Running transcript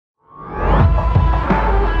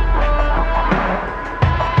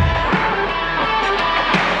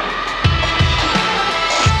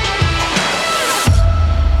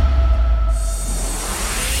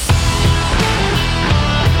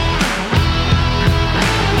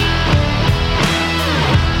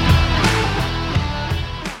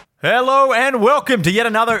Hello and welcome to yet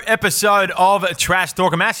another episode of Trash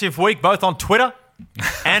Talk. A massive week both on Twitter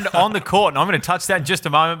and on the court. And I'm going to touch that in just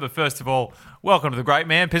a moment. But first of all, welcome to the great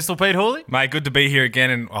man, Pistol Pete Hooley. Mate, good to be here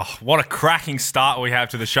again. And what a cracking start we have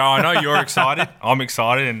to the show. I know you're excited. I'm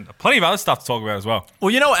excited. And plenty of other stuff to talk about as well.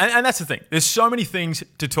 Well, you know, and that's the thing. There's so many things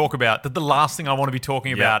to talk about that the last thing I want to be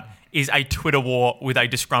talking about is a Twitter war with a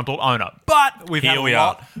disgruntled owner. But we've had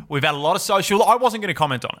a lot of social. I wasn't going to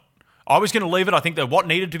comment on it. I was going to leave it. I think that what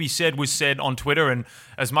needed to be said was said on Twitter, and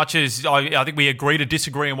as much as I think we agree to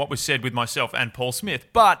disagree on what was said with myself and Paul Smith,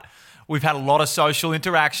 but we've had a lot of social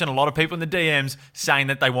interaction, a lot of people in the DMs saying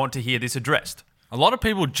that they want to hear this addressed. A lot of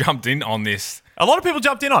people jumped in on this. A lot of people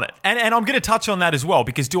jumped in on it. And I'm going to touch on that as well,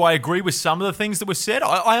 because do I agree with some of the things that were said?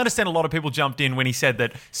 I understand a lot of people jumped in when he said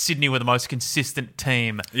that Sydney were the most consistent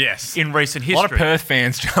team in recent history. A lot of Perth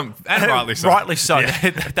fans jumped, and rightly so. Rightly so. Yeah.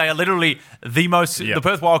 They are literally the most, the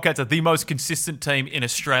Perth Wildcats are the most consistent team in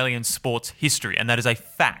Australian sports history, and that is a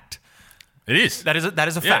fact. It is. That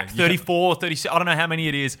is a fact. 34, 36, I don't know how many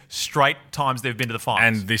it is, straight times they've been to the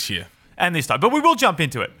finals. And this year. And this time. But we will jump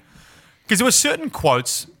into it. Because there were certain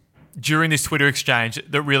quotes during this Twitter exchange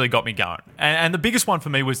that really got me going. And the biggest one for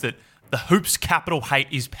me was that the Hoops capital hate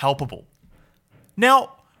is palpable.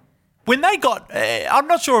 Now, when they got... I'm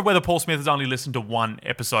not sure whether Paul Smith has only listened to one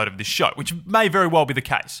episode of this show, which may very well be the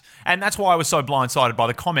case. And that's why I was so blindsided by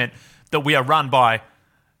the comment that we are run by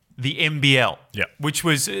the NBL, which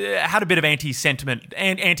was had a bit of anti-sentiment,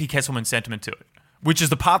 anti-Kesselman sentiment to it, which is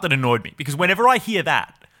the part that annoyed me. Because whenever I hear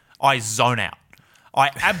that, I zone out. I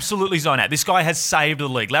absolutely zone out. This guy has saved the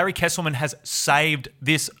league. Larry Kesselman has saved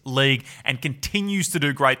this league and continues to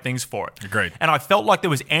do great things for it. Agreed. And I felt like there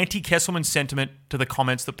was anti-Kesselman sentiment to the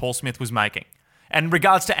comments that Paul Smith was making. And in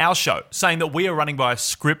regards to our show, saying that we are running by a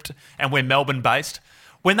script and we're Melbourne-based,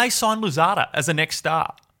 when they signed Luzada as a next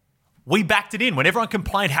star, we backed it in. When everyone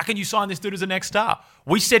complained, how can you sign this dude as a next star?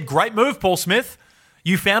 We said, great move, Paul Smith.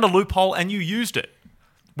 You found a loophole and you used it.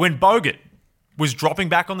 When Bogut was dropping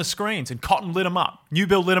back on the screens and Cotton lit him up.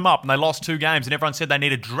 Newbill lit him up and they lost 2 games and everyone said they need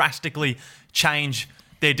to drastically change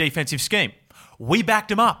their defensive scheme. We backed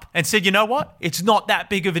him up and said, you know what? It's not that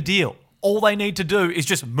big of a deal. All they need to do is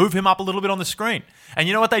just move him up a little bit on the screen. And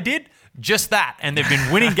you know what they did? Just that. And they've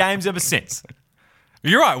been winning games ever since.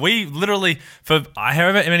 You're right. We literally, for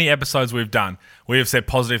however many episodes we've done, we have said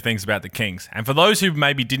positive things about the Kings. And for those who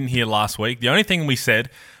maybe didn't hear last week, the only thing we said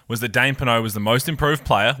was that Dane Pineau was the most improved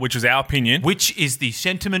player, which is our opinion. Which is the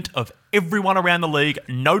sentiment of everyone around the league.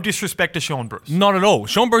 No disrespect to Sean Bruce. Not at all.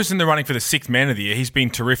 Sean Bruce is in the running for the 6th man of the year. He's been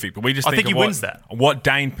terrific. But we just think he wins that. What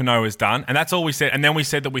Dane Pineau has done. And that's all we said. And then we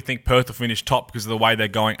said that we think Perth will finish top because of the way they're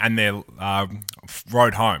going and their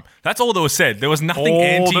road home. That's all that was said. There was nothing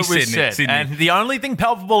anti-Sydney. And the only thing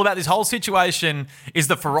palpable about this whole situation is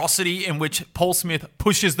the ferocity in which Paul Smith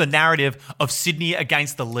pushes the narrative of Sydney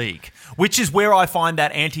against the league, which is where I find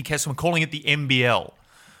that anti-Kesselman, calling it the NBL,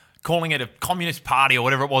 calling it a communist party or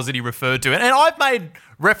whatever it was that he referred to. And I've made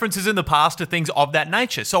references in the past to things of that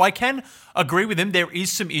nature. So I can agree with him. There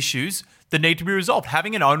is some issues that need to be resolved.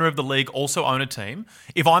 Having an owner of the league also own a team.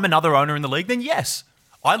 If I'm another owner in the league, then yes.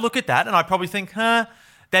 I look at that and I probably think,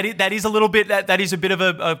 that is a little bit, that is a bit of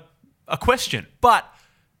a question. But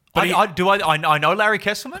I know Larry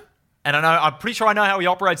Kesselman. And I'm pretty sure I know how he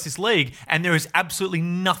operates this league, and there is absolutely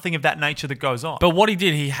nothing of that nature that goes on. But what he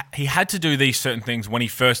did, he had to do these certain things when he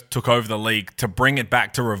first took over the league to bring it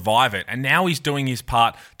back, to revive it. And now he's doing his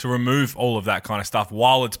part to remove all of that kind of stuff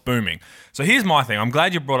while it's booming. So here's my thing. I'm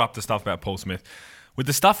glad you brought up the stuff about Paul Smith. With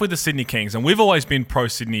the stuff with the Sydney Kings, and we've always been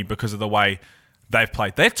pro-Sydney because of the way they've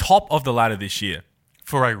played. They're top of the ladder this year.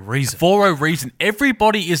 For a reason. For a reason.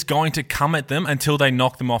 Everybody is going to come at them until they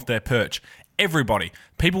knock them off their perch. Everybody.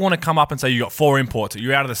 People want to come up and say, you got 4 imports,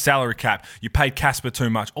 you're out of the salary cap, you paid Casper too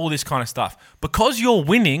much, all this kind of stuff. Because you're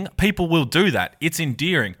winning, people will do that. It's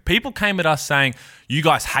endearing. People came at us saying, you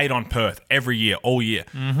guys hate on Perth every year, all year.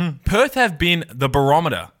 Mm-hmm. Perth have been the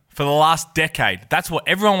barometer for the last decade. That's what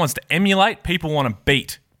everyone wants to emulate. People want to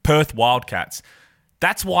beat Perth Wildcats.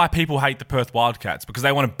 That's why people hate the Perth Wildcats, because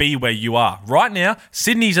they want to be where you are. Right now,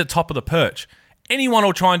 Sydney's at top of the perch. Anyone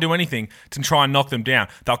will try and do anything to try and knock them down.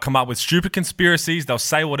 They'll come up with stupid conspiracies. They'll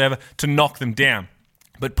say whatever to knock them down.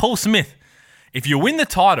 But Paul Smith, if you win the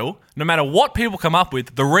title, no matter what people come up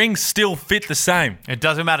with, the rings still fit the same. It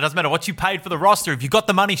doesn't matter. It doesn't matter what you paid for the roster. If you got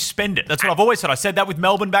the money, spend it. That's what I've always said. I said that with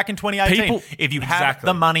Melbourne back in 2018. If you have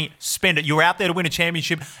the money, spend it. You're out there to win a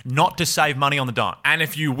championship, not to save money on the dime. And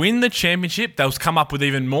if you win the championship, they'll come up with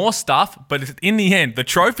even more stuff. But in the end, the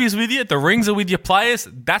trophy's with you, the rings are with your players.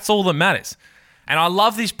 That's all that matters. And I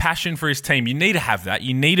love this passion for his team. You need to have that.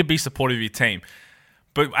 You need to be supportive of your team.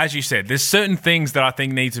 But as you said, there's certain things that I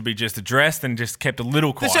think need to be just addressed and just kept a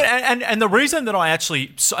little quiet. And the reason that I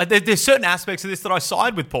actually... There's certain aspects of this that I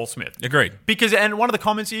side with Paul Smith. Agreed. Because, and one of the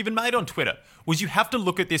comments he even made on Twitter was you have to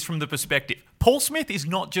look at this from the perspective. Paul Smith is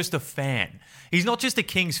not just a fan. He's not just a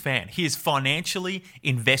Kings fan. He is financially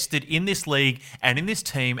invested in this league and in this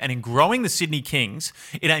team and in growing the Sydney Kings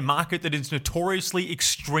in a market that is notoriously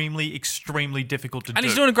extremely, extremely difficult to do. And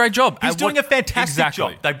he's doing a great job. He's doing a fantastic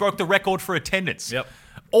job. They broke the record for attendance. Yep.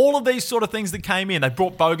 All of these sort of things that came in, they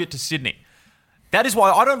brought Bogut to Sydney. That is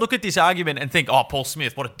why I don't look at this argument and think, oh, Paul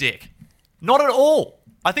Smith, what a dick. Not at all.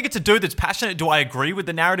 I think it's a dude that's passionate. Do I agree with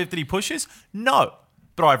the narrative that he pushes? No.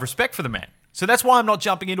 But I have respect for the man. So that's why I'm not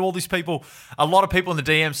jumping into all these people, a lot of people in the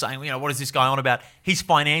DM saying, what is this guy on about? He's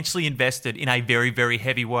financially invested in a very, very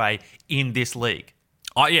heavy way in this league.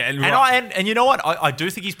 Oh, yeah. And you know what? I do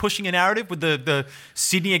think he's pushing a narrative with the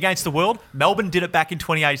Sydney against the world. Melbourne did it back in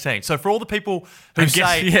 2018. So for all the people who and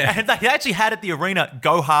they actually had at the arena,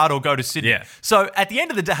 go hard or go to Sydney. Yeah. So at the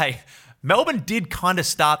end of the day, Melbourne did kind of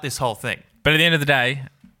start this whole thing. But at the end of the day,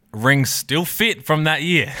 rings still fit from that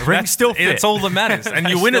year. Rings still fit. It's all that matters. And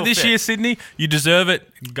you win it this year, Sydney. You deserve it.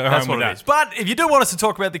 Go home with that. But if you do want us to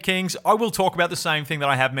talk about the Kings, I will talk about the same thing that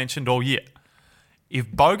I have mentioned all year. If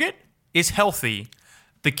Bogut is healthy,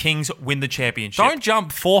 the Kings win the championship. Don't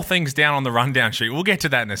jump 4 things down on the rundown sheet. We'll get to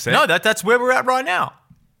that in a second. No, that's where we're at right now.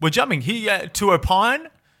 We're jumping here to opine.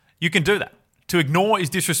 You can do that. To ignore is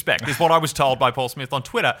disrespect, is what I was told by Paul Smith on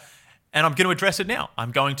Twitter. And I'm going to address it now.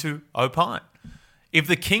 I'm going to opine. If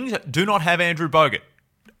the Kings do not have Andrew Bogut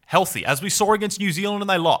healthy, as we saw against New Zealand and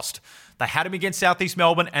they lost, they had him against Southeast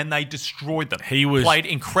Melbourne and they destroyed them. He played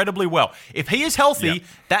incredibly well. If he is healthy,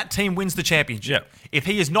 that team wins the championship. If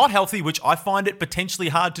he is not healthy, which I find it potentially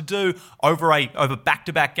hard to do over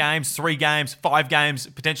back-to-back games, 3 games, 5 games,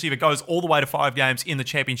 potentially if it goes all the way to 5 games in the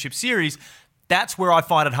championship series, that's where I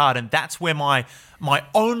find it hard, and that's where my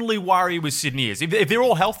only worry with Sydney is. If they're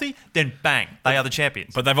all healthy, then bang, they are the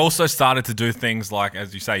champions. But they've also started to do things like,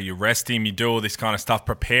 as you say, you rest him, you do all this kind of stuff,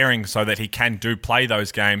 preparing so that he can play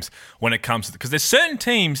those games when it comes to... Because there's certain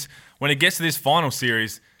teams, when it gets to this final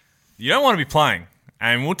series, you don't want to be playing.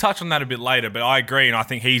 And we'll touch on that a bit later, but I agree, and I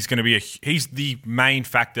think he's going to be he's the main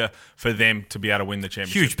factor for them to be able to win the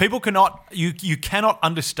championship. Huge. People cannot you cannot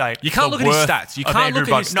understate. You can't look at his stats. You can't look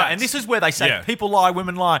at his stats. No, and this is where they say people lie,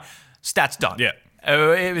 women lie. Stats don't. Yeah.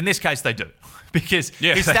 In this case, they do. Because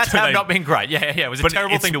his stats have not been great. Yeah, it was a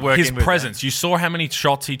terrible thing to work in with. His presence. You saw how many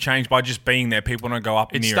shots he changed by just being there. People don't go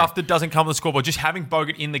up in the air. It's stuff that doesn't come with the scoreboard. Just having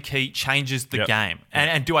Bogut in the key changes the game.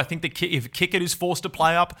 And do I think that if Kickett is forced to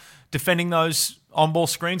play up defending those on-ball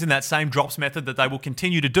screens in that same drops method that they will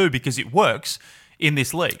continue to do because it works in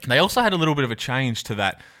this league? They also had a little bit of a change to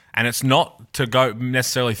that. And it's not to go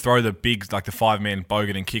necessarily throw the bigs like the 5-man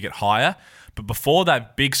Bogut and Kickett higher. But before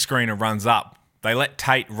that big screener runs up, they let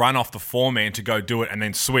Tate run off the 4-man to go do it and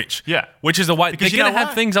then switch. Yeah. Which is a way... Because they're going to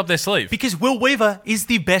have things up their sleeve. Because Will Weaver is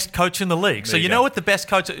the best coach in the league. So you know what the best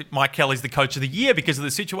coach... Mike Kelly's the coach of the year because of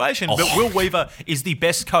the situation. But Will Weaver is the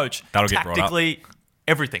best coach tactically,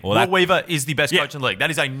 everything. Will Weaver is the best coach in the league. That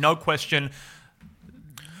is a no question...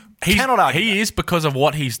 Cannot argue. He is because of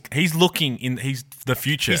what he's looking in. He's the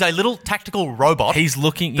future. He's a little tactical robot. He's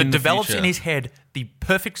looking that develops in his head the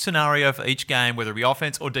perfect scenario for each game, whether it be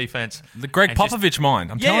offense or defense. The Greg Popovich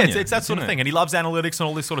mind. I'm telling you, it's that sort of thing, and he loves analytics and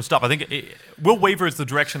all this sort of stuff. I think Will Weaver is the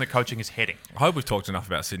direction that coaching is heading. I hope we've talked enough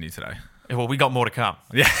about Sydney today. Well, we got more to come.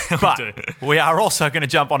 Yeah, but we are also going to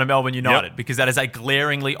jump onto Melbourne United because that is a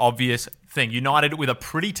glaringly obvious thing. United, with a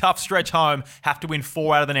pretty tough stretch home, have to win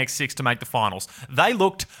 4 out of the next 6 to make the finals. They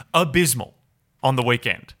looked abysmal on the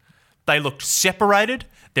weekend. They looked separated.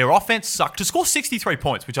 Their offense sucked. To score 63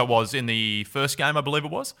 points, which I was in the first game, I believe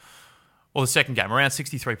it was, or the second game, around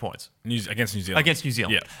 63 points. Against New Zealand. Against New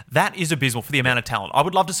Zealand. Yeah. That is abysmal for the amount of talent. I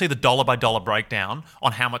would love to see the dollar-by-dollar breakdown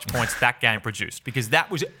on how much points that game produced because that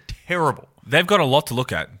was terrible. They've got a lot to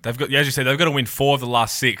look at. They've got, as you said, they've got to win 4 of the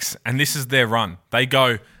last 6, and this is their run. They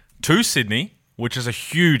go to Sydney, which is a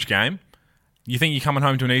huge game. You think you're coming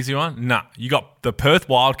home to an easy one? Nah. You got the Perth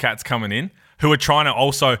Wildcats coming in, who are trying to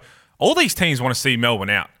also... All these teams want to see Melbourne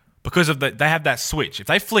out because of they have that switch. If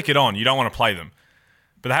they flick it on, you don't want to play them.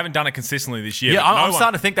 But they haven't done it consistently this year. Yeah, I'm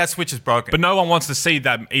starting to think that switch is broken. But no one wants to see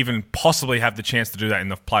them even possibly have the chance to do that in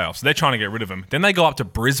the playoffs. So they're trying to get rid of them. Then they go up to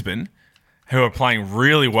Brisbane, who are playing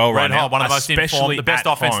really well right now. One of the most informed, the best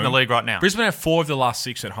offense in the league right now. Brisbane have 4 of the last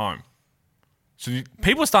 6 at home. So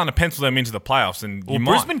people are starting to pencil them into the playoffs. And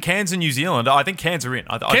Brisbane, Cairns, and New Zealand, I think Cairns are in.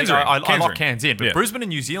 I lock Cairns in. But Brisbane and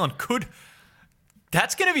New Zealand could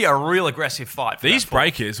That's going to be a real aggressive fight. For These that fourth.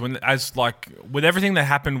 breakers, with everything that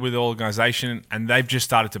happened with the organisation, and they've just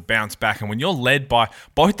started to bounce back. And when you're led by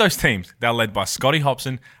both those teams, they're led by Scotty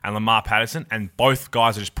Hobson and Lamar Patterson, and both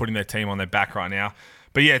guys are just putting their team on their back right now.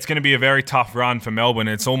 But yeah, it's going to be a very tough run for Melbourne.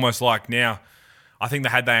 It's almost like now, I think they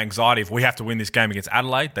had the anxiety if we have to win this game against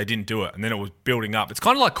Adelaide. They didn't do it, and then it was building up. It's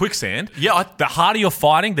kind of like quicksand. Yeah, the harder you're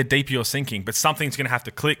fighting, the deeper you're sinking. But something's going to have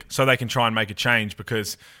to click so they can try and make a change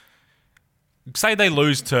because. Say they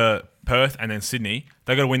lose to Perth and then Sydney,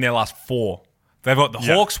 they've got to win their last 4. They've got the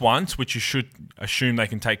Hawks once, which you should assume they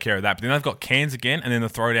can take care of that. But then they've got Cairns again, and then the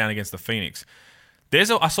throwdown against the Phoenix.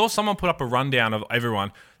 I saw someone put up a rundown of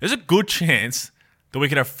everyone. There's a good chance that we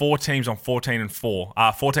could have 4 teams on 14 and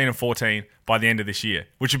 14 by the end of this year,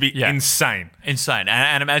 which would be insane. Insane.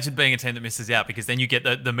 And imagine being a team that misses out, because then you get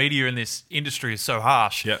the media in this industry is so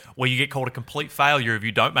harsh where you get called a complete failure if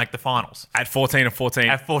you don't make the finals. At 14 and 14.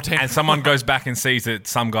 At 14. And someone goes back and sees that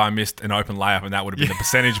some guy missed an open layup, and that would have been the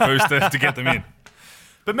percentage booster to get them in.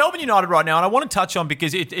 But Melbourne United right now, and I want to touch on,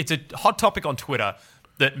 because it's a hot topic on Twitter,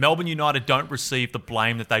 that Melbourne United don't receive the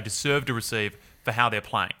blame that they deserve to receive for how they're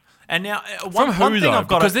playing. And now, one thing I've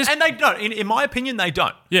got to... And they don't. In my opinion, they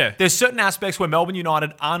don't. Yeah. There's certain aspects where Melbourne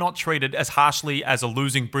United are not treated as harshly as a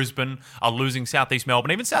losing Brisbane, a losing Southeast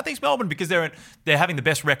Melbourne, even Southeast Melbourne, because they're having the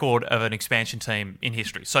best record of an expansion team in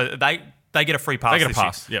history. So they get a free pass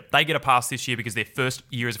this year. Yep. They get a pass this year because their first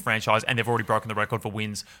year as a franchise, and they've already broken the record for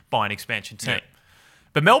wins by an expansion team. Yep.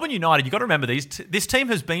 But Melbourne United, you've got to remember this team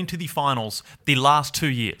has been to the finals the last 2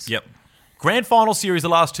 years. Yep. Grand final series the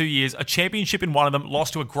last 2 years, a championship in one of them,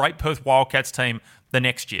 lost to a great Perth Wildcats team the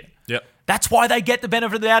next year. Yep. That's why they get the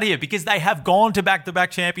benefit of the doubt here, because they have gone to back-to-back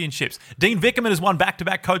championships. Dean Vickerman has won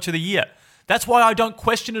back-to-back Coach of the Year. That's why I don't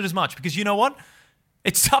question it as much, because you know what?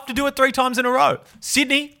 It's tough to do it 3 times in a row.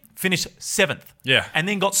 Sydney finished 7th. Yeah. And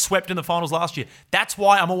then got swept in the finals last year. That's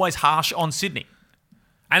why I'm always harsh on Sydney.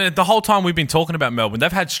 And the whole time we've been talking about Melbourne, they've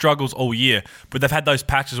had struggles all year, but they've had those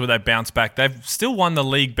patches where they bounce back. They've still won the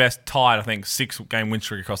league best tied, I think, 6-game win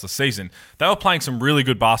streak across the season. They were playing some really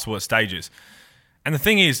good basketball at stages. And the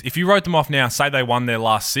thing is, if you wrote them off now, say they won their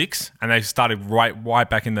last 6 and they started right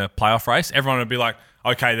back in the playoff race, everyone would be like,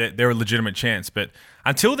 okay, they're a legitimate chance. But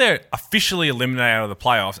until they're officially eliminated out of the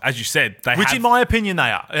playoffs, as you said, which in my opinion they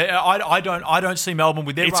are. I don't see Melbourne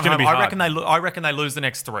with their it's run gonna home. be hard. I reckon they lose the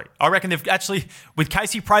next 3. I reckon they've actually, with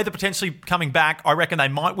Casey Prather potentially coming back, I reckon they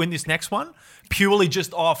might win this next one purely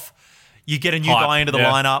just off. You get a new guy into the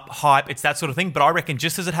lineup, hype, it's that sort of thing. But I reckon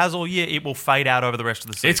just as it has all year, it will fade out over the rest of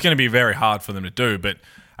the season. It's going to be very hard for them to do. But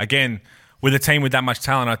again, with a team with that much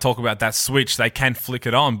talent, I talk about that switch, they can flick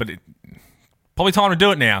it on, but probably time to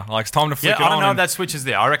do it now. Like, it's time to flick it on. I don't know if that switch is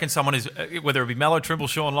there. I reckon someone is, whether it be Mello, Trimble,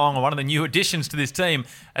 Sean Long, or one of the new additions to this team,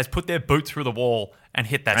 has put their boot through the wall and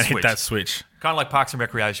hit that switch. Kind of like Parks and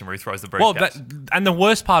Recreation where he throws the briefcase. Well, and the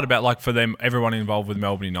worst part about, like, for them, everyone involved with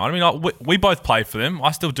Melbourne United, I mean, we both play for them.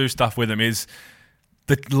 I still do stuff with them, is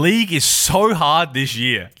the league is so hard this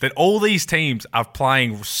year that all these teams are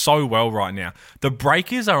playing so well right now. The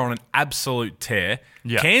Breakers are on an absolute tear.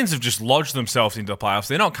 Yeah. Cairns have just lodged themselves into the playoffs.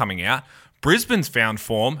 They're not coming out. Brisbane's found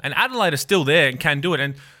form, and Adelaide are still there and can do it.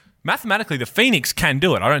 And mathematically, the Phoenix can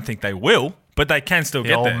do it. I don't think they will, but they can still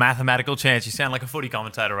get there. Mathematical chance. You sound like a footy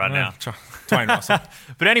commentator right now. Dwayne Russell.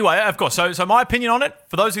 But anyway, of course, so my opinion on it,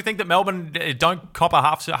 for those who think that Melbourne don't cop a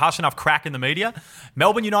harsh enough crack in the media,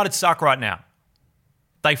 Melbourne United suck right now.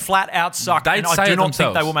 They flat out suck, and I do not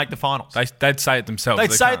think they will make the finals. They'd say it themselves.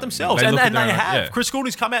 They'd say it themselves, and they have. Yeah. Chris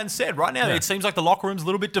Goulding's come out and said, right now, it seems like the locker room's a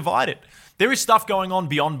little bit divided. There is stuff going on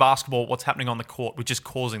beyond basketball, what's happening on the court, which is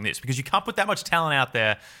causing this, because you can't put that much talent out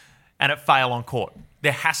there and it fail on court.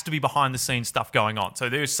 There has to be behind-the-scenes stuff going on. So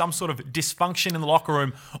there is some sort of dysfunction in the locker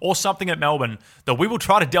room or something at Melbourne that we will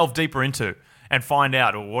try to delve deeper into and find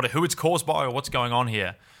out who it's caused by or what's going on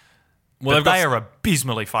here. Well, they are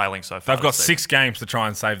abysmally failing so far. They've got 6 games to try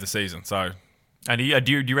and save the season. So, and do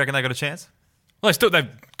you reckon they got a chance? Well, they've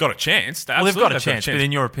got a chance. They've got a chance. But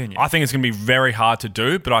in your opinion, I think it's going to be very hard to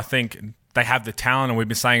do. But I think they have the talent, and we've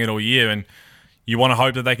been saying it all year. And you want to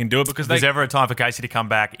hope that they can do it, because if there's ever a time for Casey to come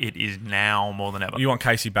back, it is now more than ever. You want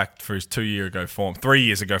Casey back for his 3 years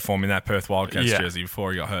ago form in that Perth Wildcats jersey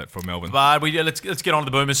before he got hurt for Melbourne. But let's get on to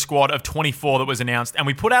the Boomers squad of 24 that was announced, and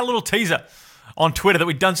we put out a little teaser on Twitter that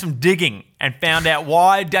we'd done some digging and found out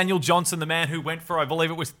why Daniel Johnson, the man who went for, I believe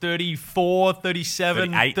it was 34,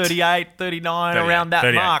 37, 38, 39, around that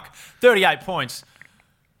 38. mark, 38 points.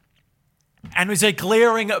 And was a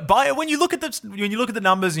glaring when you look at the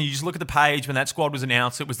numbers and you just look at the page when that squad was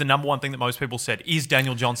announced, it was the number one thing that most people said, is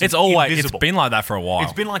Daniel Johnson invisible? It's been like that for a while.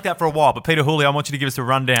 It's been like that for a while. But Peter Hooley, I want you to give us a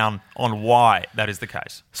rundown on why that is the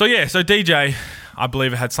case. So DJ, I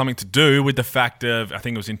believe it had something to do with the fact of, I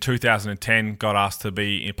think it was in 2010, got asked to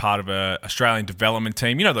be a part of a Australian development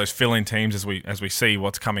team. You know, those fill-in teams as we see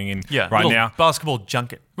what's coming in right now. Basketball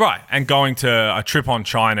junket. Right, and going to a trip on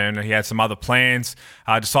China, and he had some other plans,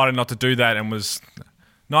 decided not to do that and was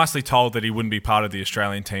nicely told that he wouldn't be part of the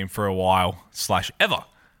Australian team for a while / ever.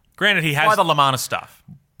 Granted, he has... By the Lamana stuff.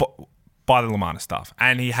 By the Lamana stuff.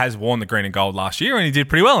 And he has worn the green and gold last year, and he did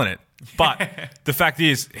pretty well in it. But the fact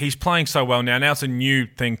is, he's playing so well now. Now it's a new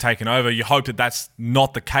thing taken over. You hope that that's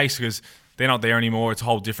not the case because they're not there anymore. It's a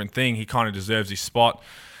whole different thing. He kind of deserves his spot.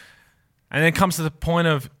 And then it comes to the point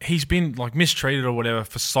of he's been like mistreated or whatever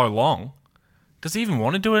for so long. Does he even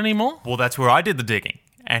want to do it anymore? Well, that's where I did the digging.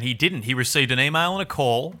 And he didn't. He received an email and a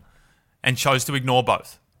call and chose to ignore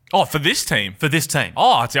both. Oh, for this team? For this team.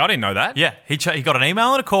 Oh, see, I didn't know that. Yeah, he got an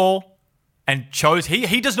email and a call and chose...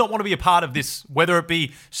 He does not want to be a part of this, whether it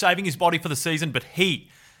be saving his body for the season, but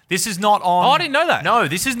this is not on... Oh, I didn't know that. No,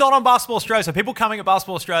 this is not on Basketball Australia. So people coming at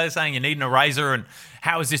Basketball Australia saying you need an eraser and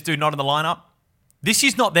how is this dude not in the lineup? This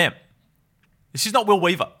is not them. This is not Will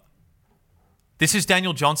Weaver. This is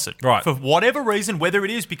Daniel Johnson. Right. For whatever reason, whether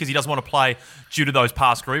it is because he doesn't want to play due to those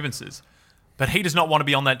past grievances, but he does not want to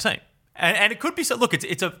be on that team. And it could be so. Look,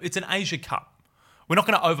 it's an Asia Cup. We're not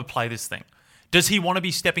going to overplay this thing. Does he want to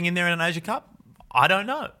be stepping in there in an Asia Cup? I don't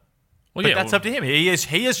know. But that's up to him. He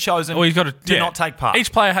has chosen to not take part.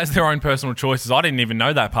 Each player has their own personal choices. I didn't even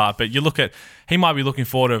know that part. But you look at, he might be looking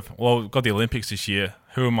forward of, well, we've got the Olympics this year.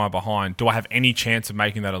 Who am I behind? Do I have any chance of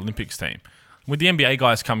making that Olympics team? With the NBA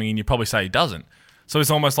guys coming in, you probably say he doesn't. So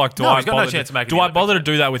it's almost like, do I bother to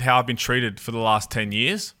do that with how I've been treated for the last 10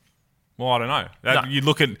 years? Well, I don't know. No.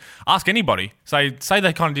 You ask anybody. Say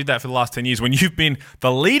they kind of did that for the last 10 years when you've been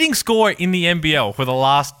the leading scorer in the NBL for the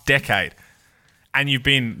last decade and you've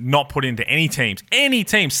been not put into any teams. Any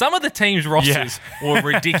teams. Some of the teams' rosters were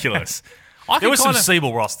ridiculous. There were some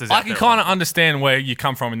Siebel rosters I can kind of understand where you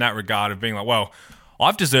come from in that regard of being like, well,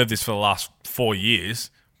 I've deserved this for the last 4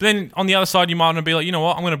 years. But then on the other side, you might want to be like, you know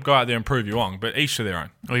what, I'm going to go out there and prove you wrong. But each to their own.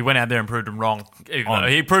 Well, he went out there and proved them wrong.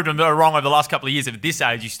 He proved them wrong over the last couple of years. At this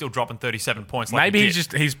age, he's still dropping 37 points. Maybe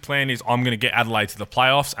his plan is, I'm going to get Adelaide to the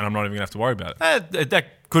playoffs and I'm not even going to have to worry about it.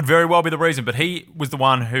 That could very well be the reason. But he was the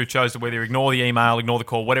one who chose to whether ignore the email, ignore the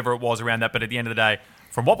call, whatever it was around that. But at the end of the day,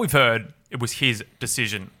 from what we've heard, it was his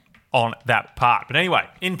decision on that part. But anyway,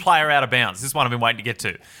 in player out of bounds. This is one I've been waiting to get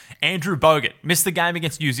to. Andrew Bogut missed the game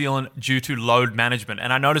against New Zealand due to load management.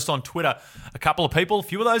 And I noticed on Twitter, a couple of people, a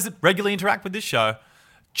few of those that regularly interact with this show,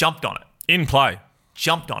 jumped on it. In play.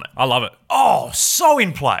 Jumped on it. I love it. Oh, so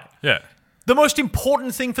in play. Yeah. The most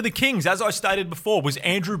important thing for the Kings, as I stated before, was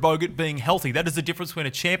Andrew Bogut being healthy. That is the difference between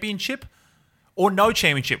a championship or no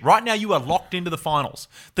championship. Right now, you are locked into the finals.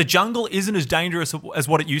 The jungle isn't as dangerous as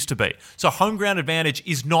what it used to be. So home ground advantage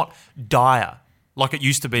is not dire like it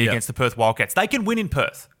used to be against the Perth Wildcats. They can win in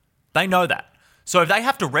Perth. They know that. So if they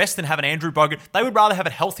have to rest and have an Andrew Bogut, they would rather have a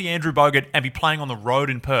healthy Andrew Bogut and be playing on the road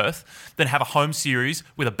in Perth than have a home series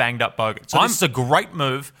with a banged-up Bogut. So this is a great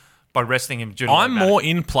move by resting him. I'm more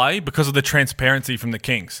in play because of the transparency from the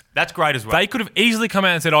Kings. That's great as well. They could have easily come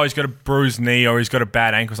out and said, oh, he's got a bruised knee or he's got a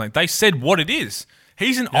bad ankle or something. They said what it is.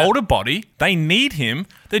 He's an older body. They need him.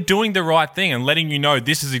 They're doing the right thing and letting you know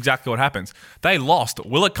this is exactly what happens. They lost.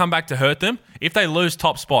 Will it come back to hurt them? If they lose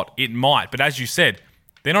top spot, it might. But as you said,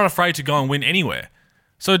 they're not afraid to go and win anywhere.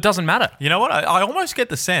 So it doesn't matter. You know what? I almost get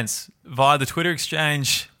the sense via the Twitter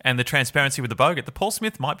exchange and the transparency with the Bogut that Paul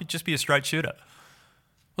Smith might just be a straight shooter.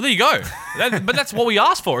 Well, there you go. But that's what we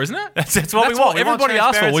asked for, isn't it? That's what we want. Everybody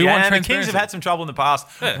asked for. We want transparency. And the Kings have had some trouble in the past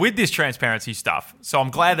with this transparency stuff. So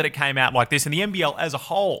I'm glad that it came out like this. And the NBL as a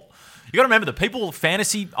whole, you got to remember the people,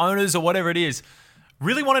 fantasy owners or whatever it is,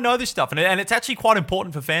 really want to know this stuff. And it's actually quite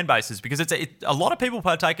important for fan bases because a lot of people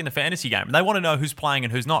partake in the fantasy game and they want to know who's playing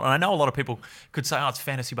and who's not. And I know a lot of people could say, oh, it's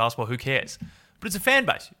fantasy basketball, who cares? But it's a fan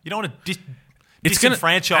base. You don't want to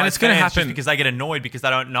disenfranchise fans just because they get annoyed because they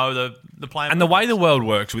don't know the player. And the way the world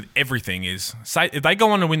works with everything is, say if they go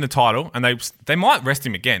on to win the title and they might rest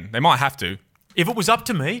him again. They might have to. If it was up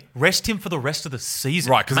to me, rest him for the rest of the season.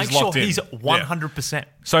 Right, because he's locked in. Make sure he's 100%. Yeah.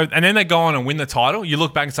 So, and then they go on and win the title. You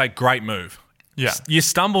look back and say, great move. Yeah. You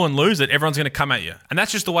stumble and lose it, everyone's going to come at you. And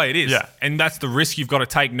that's just the way it is. Yeah. And that's the risk you've got to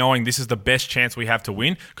take knowing this is the best chance we have to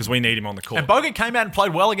win because we need him on the court. And Bogut came out and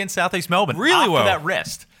played well against South East Melbourne after that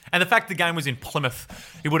rest. And the fact the game was in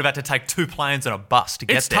Plymouth, he would have had to take 2 planes and a bus to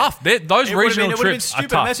get there. It's tough. Those regional trips are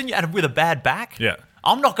tough. Imagine you with a bad back. Yeah.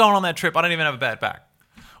 I'm not going on that trip. I don't even have a bad back.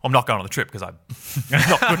 I'm not going on the trip because I'm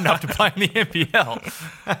not good enough to play in the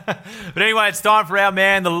NPL. But anyway, it's time for our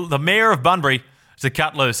man, the mayor of Bunbury, to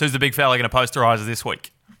cut loose. Who's the big fella going to posterise this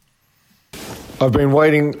week? I've been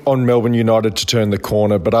waiting on Melbourne United to turn the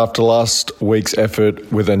corner, but after last week's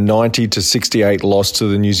effort with a 90-68 loss to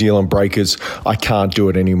the New Zealand Breakers, I can't do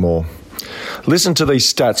it anymore. Listen to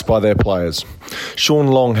these stats by their players. Sean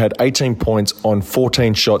Long had 18 points on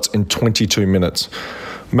 14 shots in 22 minutes.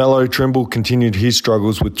 Mello Trimble continued his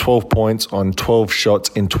struggles with 12 points on 12 shots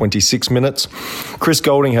in 26 minutes. Chris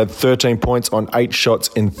Goulding had 13 points on 8 shots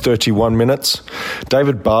in 31 minutes.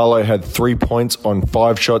 David Barlow had 3 points on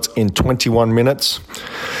 5 shots in 21 minutes.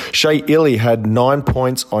 Shea Illy had 9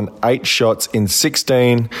 points on 8 shots in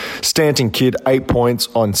 16. Stanton Kidd 8 points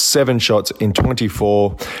on 7 shots in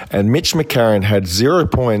 24. And Mitch McCarron had 0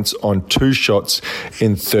 points on 2 shots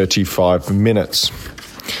in 35 minutes.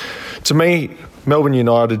 To me, Melbourne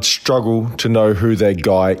United struggle to know who their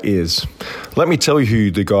guy is. Let me tell you who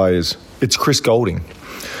the guy is. It's Chris Goulding.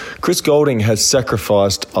 Chris Goulding has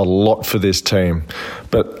sacrificed a lot for this team,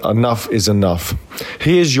 but enough is enough.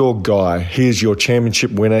 He is your guy. He is your championship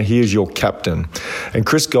winner. He is your captain. And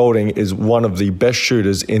Chris Goulding is one of the best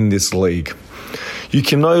shooters in this league. You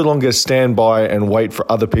can no longer stand by and wait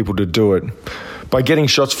for other people to do it. By getting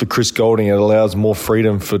shots for Chris Goulding, it allows more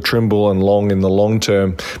freedom for Trimble and Long in the long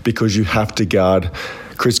term because you have to guard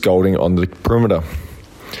Chris Goulding on the perimeter.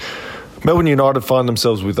 Melbourne United find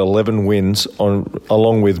themselves with 11 wins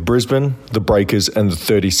along with Brisbane, the Breakers and the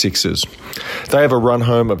 36ers. They have a run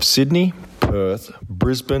home of Sydney, Perth,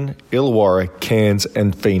 Brisbane, Illawarra, Cairns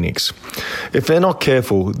and Phoenix. If they're not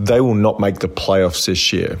careful, they will not make the playoffs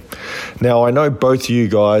this year. Now, I know both you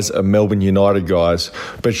guys are Melbourne United guys,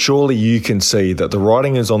 but surely you can see that the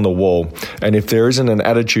writing is on the wall, and if there isn't an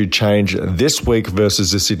attitude change this week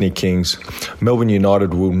versus the Sydney Kings, Melbourne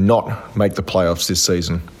United will not make the playoffs this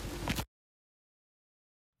season.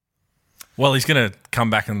 Well, he's going to come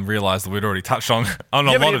back and realise that we'd already touched on a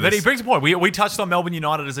lot of this. But he brings a point. We touched on Melbourne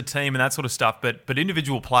United as a team and that sort of stuff, but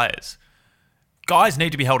individual players, guys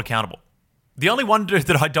need to be held accountable. The only one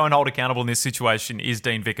that I don't hold accountable in this situation is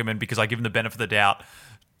Dean Vickerman because I give him the benefit of the doubt.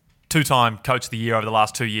 2-time Coach of the Year over the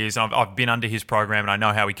last 2 years, and I've been under his program and I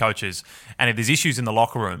know how he coaches. And if there's issues in the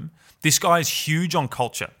locker room, this guy is huge on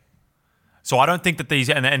culture. So I don't think that these...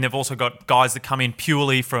 And they've also got guys that come in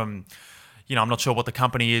purely from... I'm not sure what the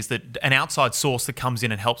company is, that an outside source that comes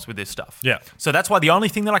in and helps with this stuff. Yeah. So that's why the only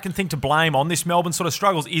thing that I can think to blame on this Melbourne sort of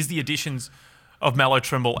struggles is the additions of Mello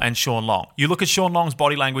Trimble and Sean Long. You look at Sean Long's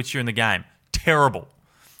body language during the game, terrible.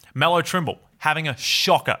 Mello Trimble having a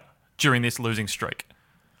shocker during this losing streak.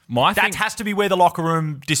 That has to be where the locker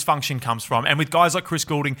room dysfunction comes from. And with guys like Chris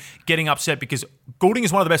Goulding getting upset because Goulding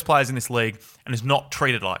is one of the best players in this league and is not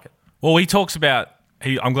treated like it. Well, he talks about...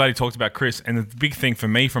 I'm glad he talked about Chris. And the big thing for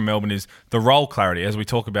me from Melbourne is the role clarity, as we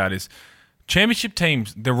talk about, is championship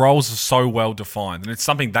teams, their roles are so well defined. And it's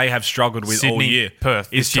something they have struggled with Sydney, all year. Perth,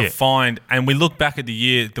 is to find, and we look back at the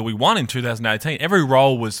year that we won in 2018, every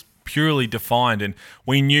role was purely defined. And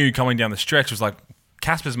we knew coming down the stretch, it was like,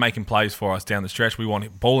 Casper's making plays for us down the stretch. We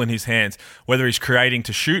want ball in his hands, whether he's creating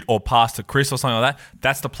to shoot or pass to Chris or something like that.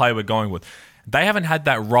 That's the play we're going with. They haven't had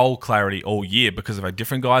that role clarity all year because of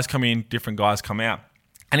different guys come in, different guys come out.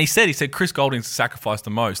 And he said Chris Goulding's sacrificed the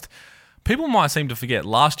most. People might seem to forget,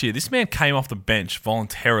 last year, this man came off the bench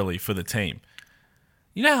voluntarily for the team.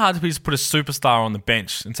 You know how hard it is to put a superstar on the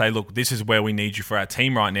bench and say, look, this is where we need you for our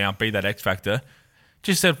team right now, be that X factor.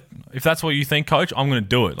 Just said, if that's what you think, coach, I'm going to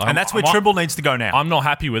do it. And that's where Trimble needs to go now. I'm not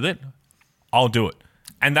happy with it. I'll do it.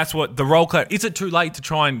 And that's what the role clarity... Is it too late to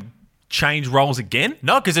try and change roles again?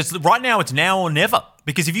 No, because right now it's now or never.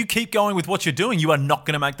 Because if you keep going with what you're doing, you are not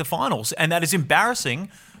going to make the finals. And that is embarrassing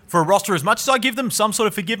for a roster. As much as I give them some sort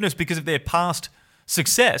of forgiveness because of their past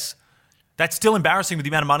success, that's still embarrassing with the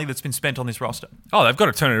amount of money that's been spent on this roster. Oh, they've got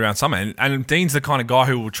to turn it around somehow. And Dean's the kind of guy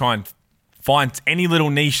who will try and find any little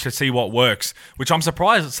niche to see what works, which I'm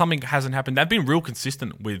surprised that something hasn't happened. They've been real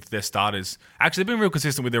consistent with their starters. Actually, they've been real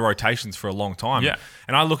consistent with their rotations for a long time. Yeah.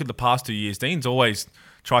 And I look at the past 2 years, Dean's always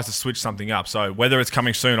tries to switch something up. So whether it's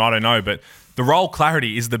coming soon, I don't know. But the role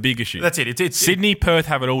clarity is the big issue. That's it. It's Sydney, Perth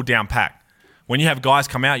have it all down packed. When you have guys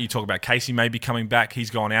come out, you talk about Casey maybe coming back.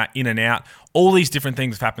 He's gone out, in and out. All these different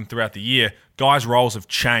things have happened throughout the year. Guys' roles have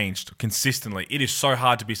changed consistently. It is so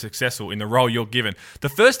hard to be successful in the role you're given. The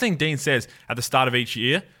first thing Dean says at the start of each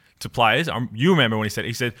year to players, you remember when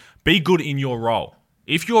he said, be good in your role.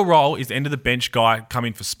 If your role is the end of the bench guy, come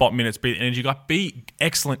in for spot minutes, be the energy guy, be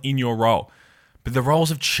excellent in your role. But the roles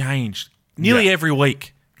have changed nearly every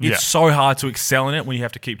week. It's so hard to excel in it when you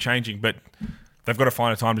have to keep changing, but they've got to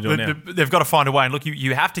find a time to do it now. They've got to find a way. And look,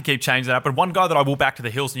 you have to keep changing that up. But one guy that I will back to the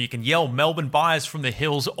hills, and you can yell Melbourne bias from the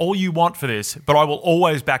hills all you want for this, but I will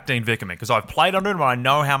always back Dean Vickerman because I've played under him and I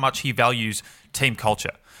know how much he values team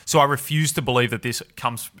culture. So I refuse to believe that this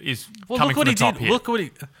is coming from the top here. Look what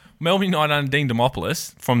he Melbourne United under Dean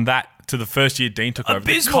Demopoulos, from that to the first year Dean took over.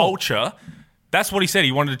 The culture, that's what he said.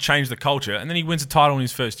 He wanted to change the culture, and then he wins a title in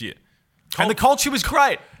his first year. And the culture was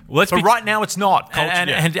great. But right now it's not.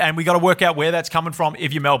 And we got to work out where that's coming from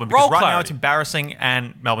if you're Melbourne. Because right now it's embarrassing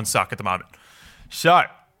and Melbourne suck at the moment. So,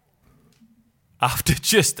 after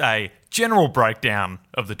just a general breakdown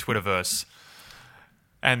of the Twitterverse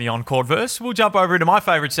and the on-court verse, we'll jump over into my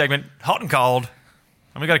favourite segment, Hot and Cold.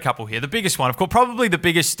 And we got a couple here. The biggest one, of course, probably the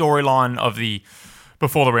biggest storyline of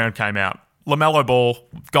before the round came out. LaMelo Ball,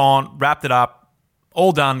 gone, wrapped it up,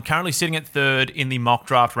 all done. Currently sitting at third in the mock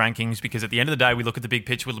draft rankings because at the end of the day, we look at the big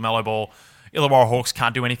picture with LaMelo Ball. Illawarra Hawks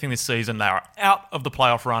can't do anything this season. They are out of the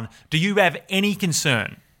playoff run. Do you have any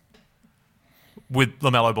concern with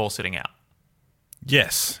LaMelo Ball sitting out?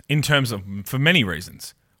 Yes, in terms of, for many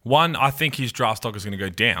reasons. One, I think his draft stock is going to go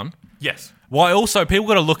down. Yes. Well, also, people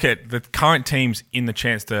got to look at the current teams in the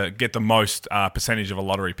chance to get the most percentage of a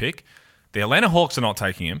lottery pick. The Atlanta Hawks are not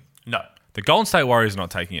taking him. No. The Golden State Warriors are not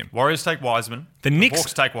taking him. Warriors take Wiseman. The Knicks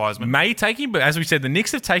Hawks take Wiseman. May take him, but as we said, the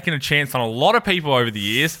Knicks have taken a chance on a lot of people over the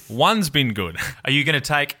years. One's been good. Are you going to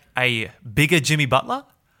take a bigger Jimmy Butler,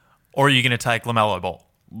 or are you going to take LaMelo Ball?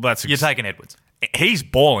 You're taking Edwards. He's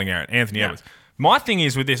balling out, Anthony Edwards. My thing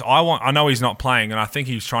is with this, I know he's not playing, and I think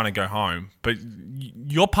he's trying to go home, but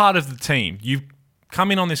you're part of the team. You've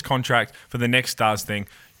come in on this contract for the next stars thing.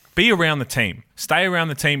 Be around the team. Stay around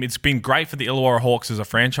the team. It's been great for the Illawarra Hawks as a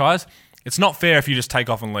franchise. It's not fair if you just take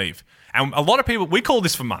off and leave. And a lot of people, we called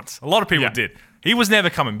this for months. A lot of people did. He was never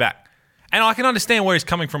coming back. And I can understand where he's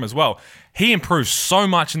coming from as well. He improved so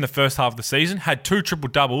much in the first half of the season, had 2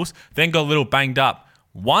 triple-doubles, then got a little banged up.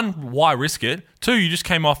 One, why risk it? 2, you just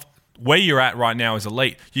came off where you're at right now as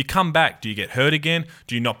elite. You come back, do you get hurt again?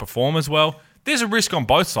 Do you not perform as well? There's a risk on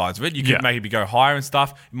both sides of it. You could maybe go higher and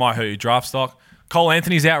stuff. It might hurt your draft stock. Cole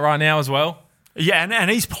Anthony's out right now as well. Yeah, and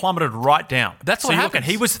he's plummeted right down. That's what happens.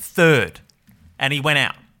 He was third, and he went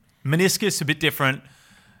out. Meniscus, a bit different,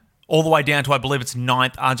 all the way down to, I believe it's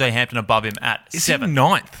 9th. RJ Hampton above him at 7th.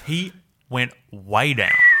 9th? He went way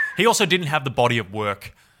down. He also didn't have the body of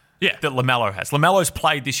work that LaMelo has. LaMelo's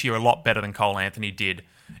played this year a lot better than Cole Anthony did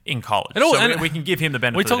in college. We can give him the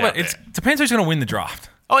benefit of the doubt. It depends who's going to win the draft.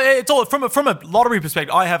 Oh, it's all from a lottery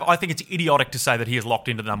perspective. I think it's idiotic to say that he is locked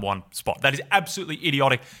into the number 1 spot. That is absolutely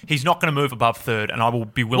idiotic. He's not going to move above 3rd, and I will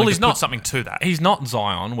be willing to put something to that. He's not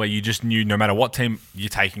Zion, where you just knew no matter what team you're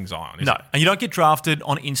taking Zion. No, and you don't get drafted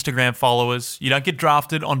on Instagram followers. You don't get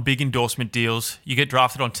drafted on big endorsement deals. You get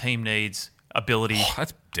drafted on team needs, ability. Oh,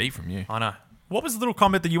 that's deep from you. I know. What was the little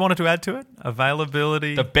comment that you wanted to add to it?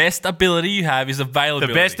 Availability. The best ability you have is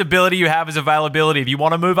availability. The best ability you have is availability. If you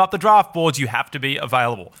want to move up the draft boards, you have to be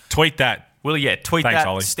available. Tweet that. Tweet Thanks, that.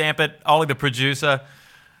 Ollie. Stamp it. Ollie, the producer.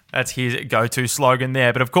 That's his go-to slogan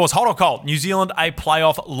there. But of course, hot or cold, New Zealand a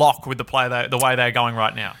playoff lock with the way they're going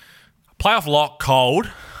right now. Playoff lock, cold,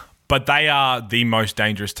 but they are the most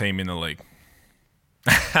dangerous team in the league.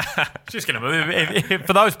 Just going to move.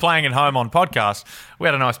 For those playing at home on podcast, we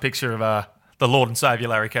had a nice picture of the Lord and Saviour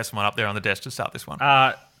Larry Kesselman up there on the desk to start this one.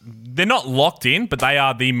 They're not locked in, but they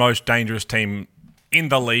are the most dangerous team in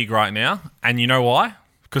the league right now. And you know why?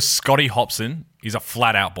 Because Scotty Hopson is a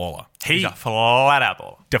flat-out baller. He's a flat-out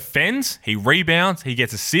baller. Defends, he rebounds, he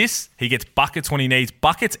gets assists, he gets buckets when he needs,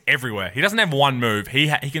 buckets everywhere. He doesn't have one move. He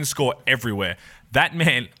can score everywhere. That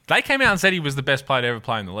man, they came out and said he was the best player to ever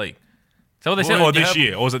play in the league. Is that what they said? Or this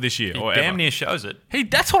year? Or was it this year? Or damn near shows it.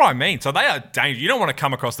 That's what I mean. So they are dangerous. You don't want to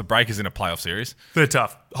come across the Breakers in a playoff series. They're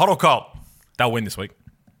tough. Hot or cold? They'll win this week.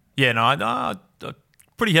 Yeah, no, I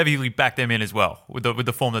pretty heavily back them in as well with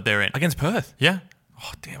the form that they're in. Against Perth? Yeah.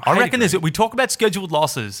 Oh, damn. I reckon we talk about scheduled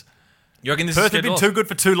losses. You reckon this Perth is have been too good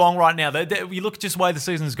for too long right now. You look at just the way the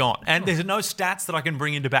season's gone. And there's no stats that I can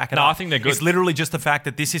bring in to back it up. No, I think they're good. It's literally just the fact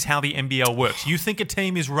that this is how the NBL works. You think a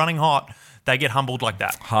team is running hot, they get humbled like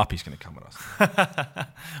that. Harpy's going to come at us.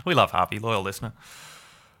 We love Harpy, loyal listener.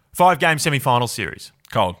 5-game semi-final series.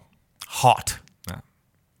 Cold. Hot. No.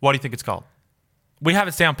 Why do you think it's cold? We have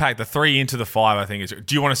it down packed. The 3 into the 5, I think.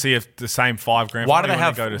 Do you want to see if the same 5 grand final? Why do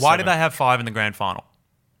they have 5 in the grand final?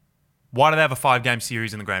 Why do they have a 5-game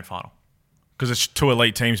series in the grand final? Because it's 2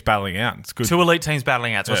 elite teams battling out. It's good. 2 elite teams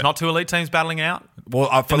battling out. So it's not 2 elite teams battling out? Well,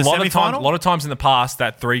 for a lot of times in the past,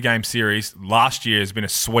 that 3-game series last year has been a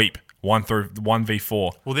sweep,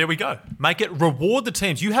 1v4. Well, there we go. Make it reward the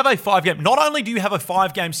teams. You have a 5-game. Not only do you have a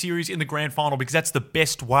 5-game series in the grand final because that's the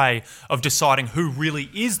best way of deciding who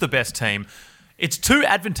really is the best team. It's too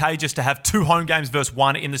advantageous to have 2 home games versus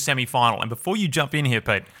 1 in the semi-final. And before you jump in here,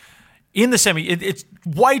 Pete, in the it's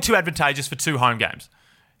way too advantageous for 2 home games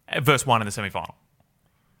versus 1 in the semi-final.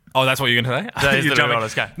 Oh, that's what you're going to say? That is You're the jumping-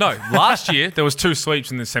 honest game. No, last year there was 2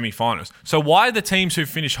 sweeps in the semi-finals. So why are the teams who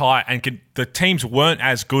finish high and the teams weren't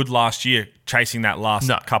as good last year chasing that last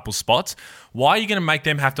couple spots? Why are you going to make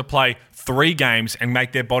them have to play 3 games and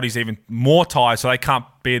make their bodies even more tired so they can't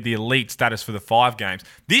be the elite status for the 5 games?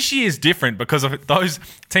 This year is different because of those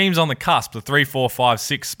teams on the cusp, the 3, 4, 5,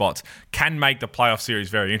 6 spots, can make the playoff series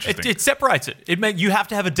very interesting. It separates it. You have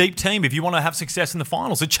to have a deep team if you want to have success in the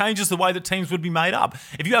finals. It changes the way that teams would be made up.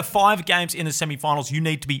 If you have 5 games in the semi-finals, you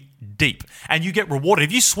need to be deep and you get rewarded.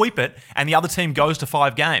 If you sweep it and the other team goes to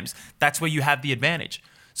 5 games, that's where you have the advantage.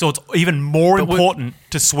 So it's even more important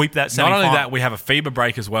to sweep that semi-final. Not only that, we have a FIBA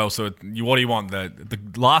break as well. So what do you want? The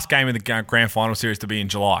last game of the grand final series to be in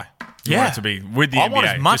July. You want it to be with the NBA. I want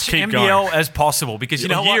as much Just keep NBL going. as possible because you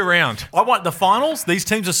know year what? round. I want the finals. These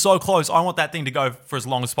teams are so close. I want that thing to go for as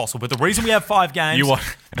long as possible. But the reason we have 5 games,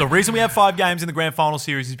 the reason we have 5 games in the grand final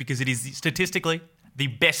series is because it is statistically the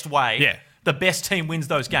best way. Yeah. The best team wins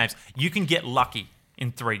those games. You can get lucky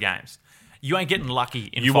in 3 games. You ain't getting lucky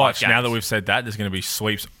in 5 You watch, games. now that we've said that, there's going to be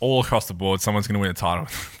sweeps all across the board. Someone's going to win a title.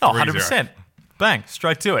 Oh, 3-0. 100%. Bang,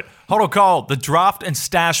 straight to it. Hot or cold, the draft and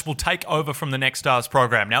stash will take over from the Next Stars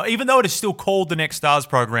program. Now, even though it is still called the Next Stars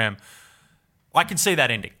program, I can see that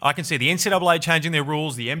ending. I can see the NCAA changing their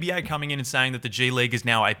rules, the NBA coming in and saying that the G League is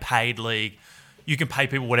now a paid league. You can pay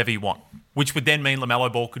people whatever you want, which would then mean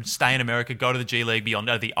LaMelo Ball could stay in America, go to the G League, be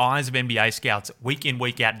under the eyes of NBA scouts week in,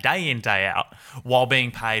 week out, day in, day out, while being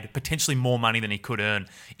paid potentially more money than he could earn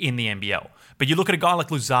in the NBL. But you look at a guy like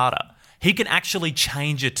Luzada, he can actually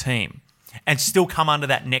change a team and still come under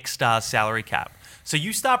that Next Stars salary cap. So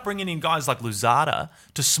you start bringing in guys like Luzada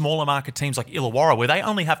to smaller market teams like Illawarra, where they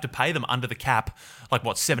only have to pay them under the cap, like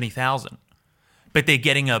what, $70,000, but they're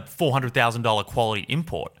getting a $400,000 quality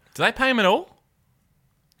import. Do they pay him at all?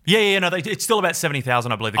 Yeah, no, it's still about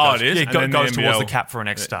 $70,000, I believe. It is? Yeah, And then goes the towards NBL, the cap for a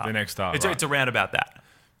Next Star. The Next Star, It's, right. it's around about that.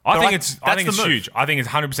 I But think that's it's the move. huge. I think it's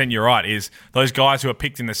 100% you're right, is those guys who are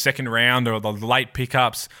picked in the second round or the late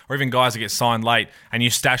pickups or even guys that get signed late and you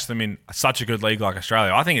stash them in such a good league like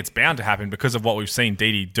Australia. I think it's bound to happen because of what we've seen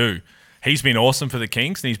Didi do. He's been awesome for the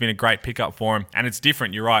Kings and he's been a great pickup for him, and it's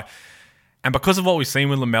different, you're right. And because of what we've seen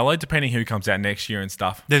with LaMelo, depending who comes out next year and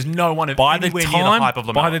stuff, There's no one by the anywhere near the hype of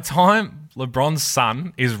time LaMelo. by the time LeBron's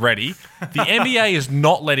son is ready, the NBA is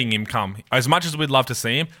not letting him come. As much as we'd love to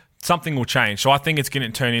see him, something will change. So I think it's going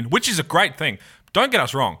to turn in, which is a great thing. Don't get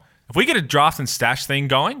us wrong. If we get a draft and stash thing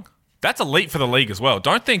going, that's elite for the league as well.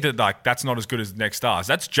 Don't think that that's not as good as Next Stars.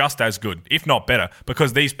 That's just as good, if not better,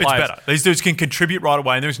 because these players... It's better. These dudes can contribute right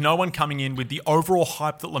away, and there's no one coming in with the overall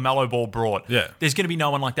hype that LaMelo Ball brought. Yeah. There's going to be no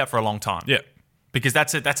one like that for a long time. Yeah. Because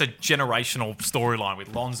that's a generational storyline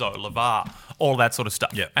with Lonzo, LeVar, all that sort of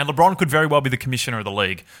stuff. Yeah. And LeBron could very well be the commissioner of the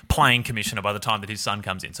league, playing commissioner by the time that his son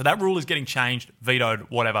comes in. So that rule is getting changed, vetoed,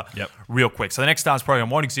 whatever, real quick. So the Next Stars program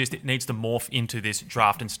won't exist. It needs to morph into this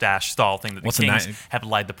draft and stash style thing that the Kings have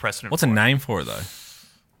laid the precedent What's for. a name for it, though?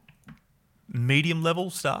 Medium level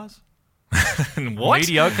stars? What?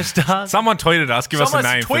 Mediocre stars? Someone tweeted us. Give us a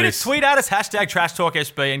name for this. Tweet at us,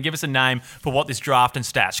 #TrashTalkSB, and give us a name for what this draft and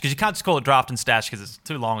stash. Because you can't just call it draft and stash because it's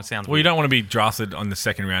too long. It sounds Well, you weird. don't want to be drafted on the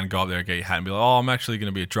second round, go up there and get your hat and be like, oh, I'm actually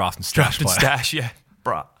going to be a draft and stash Draft and player. stash, yeah.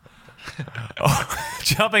 Bruh.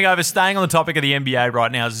 Jumping over, staying on the topic of the NBA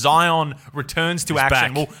right now, Zion returns to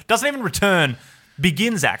action. back. Well, doesn't even return,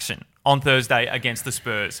 begins action on Thursday against the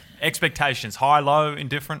Spurs. Expectations, high, low,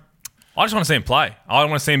 indifferent? I just want to see him play. I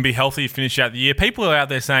want to see him be healthy, finish out the year. People are out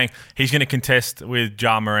there saying he's going to contest with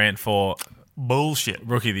Ja Morant for Bullshit.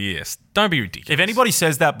 Rookie of the Year. Don't be ridiculous. If anybody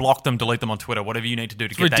says that, block them, delete them on Twitter, whatever you need to do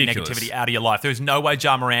to get ridiculous. that negativity out of your life. There's no way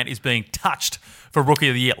Ja Morant is being touched for Rookie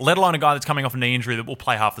of the Year, let alone a guy that's coming off a knee injury that will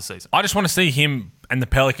play half the season. I just want to see him and the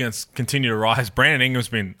Pelicans continue to rise. Brandon Ingram's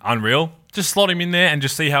been unreal. Just slot him in there and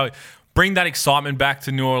just see how... Bring that excitement back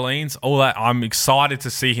to New Orleans. All that. I'm excited to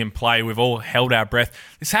see him play. We've all held our breath.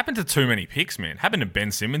 This happened to too many picks, man. Happened to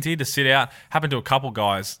Ben Simmons here to sit out. Happened to a couple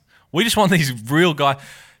guys. We just want these real guys.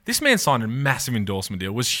 This man signed a massive endorsement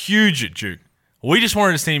deal. Was huge at Duke. We just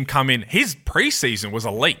wanted to see him come in. His preseason was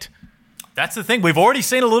elite. That's the thing. We've already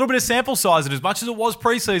seen a little bit of sample size, and as much as it was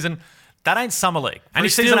preseason, that ain't summer league. And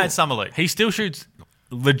Preseason ain't summer league. He still shoots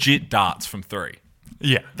legit darts from three.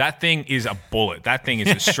 Yeah. That thing is a bullet. That thing is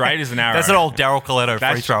as straight as an arrow. That's an old Daryl Coletto free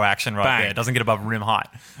That's throw action right bang. there. It doesn't get above rim height.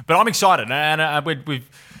 But I'm excited, and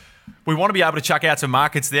we want to be able to chuck out some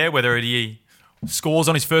markets there, whether he scores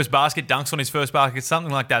on his first basket, dunks on his first basket,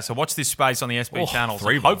 something like that. So watch this space on the SB channels.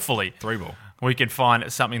 Three ball. Hopefully, Three ball. we can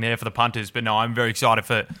find something there for the punters. But no, I'm very excited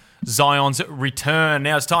for Zion's return.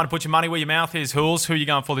 Now it's time to put your money where your mouth is. Hools, who are you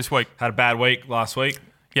going for this week? Had a bad week last week.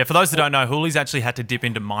 Yeah, for those that don't know, Hooley's actually had to dip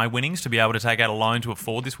into my winnings to be able to take out a loan to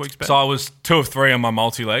afford this week's bet. So I was 2 of 3 on my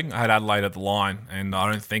multi-leg. I had Adelaide at the line, and I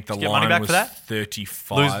don't think the get line money back was for that?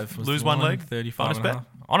 35. Was Lose the one line leg? 35 Bonus and a bet? half?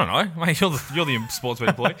 I don't know. Mate, you're the sports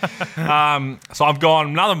bet boy. So I've gone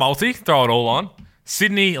another multi, throw it all on.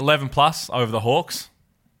 Sydney 11 plus over the Hawks.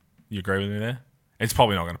 You agree with me there? It's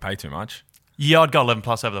probably not going to pay too much. Yeah, I'd go 11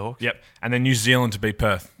 plus over the Hawks. Yep. And then New Zealand to beat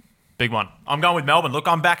Perth. Big one. I'm going with Melbourne. Look,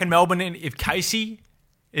 I'm back in Melbourne, and if Casey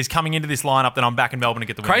is coming into this lineup, then I'm back in Melbourne to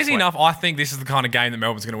get the win. Crazy this week. enough, I think this is the kind of game that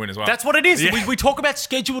Melbourne's going to win as well. That's what it is. Yeah. We talk about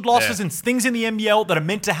scheduled losses and things in the NBL that are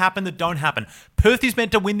meant to happen that don't happen. Perth is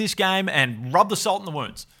meant to win this game and rub the salt in the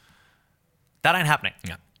wounds. That ain't happening.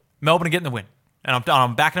 Yeah. Melbourne are getting the win. And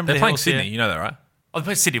I'm backing them to They're the playing hills Sydney. here. You know that, right? Oh, they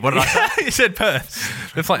play Sydney. What did I say? You said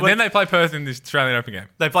Perth. Then they play Perth in the Australian Open game.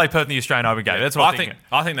 They play Perth in the Australian Open game. That's what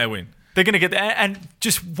I think they win. They're going to get there. And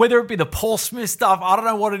just whether it be the Paul Smith stuff, I don't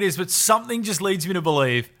know what it is, but something just leads me to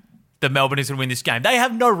believe that Melbourne is going to win this game. They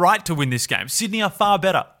have no right to win this game. Sydney are far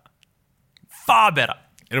better. Far better.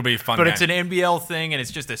 It'll be a fun But game. it's an NBL thing, and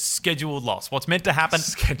it's just a scheduled loss. What's meant to happen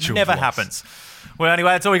Scheduled never loss. happens. Well,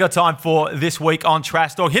 anyway, that's all we got time for this week on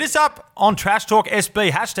Trash Talk. Hit us up on Trash Talk SB,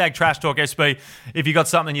 hashtag Trash Talk SB, if you got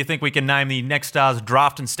something you think we can name the Next Stars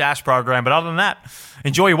Draft and Stash program. But other than that,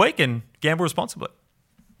 enjoy your week and gamble responsibly.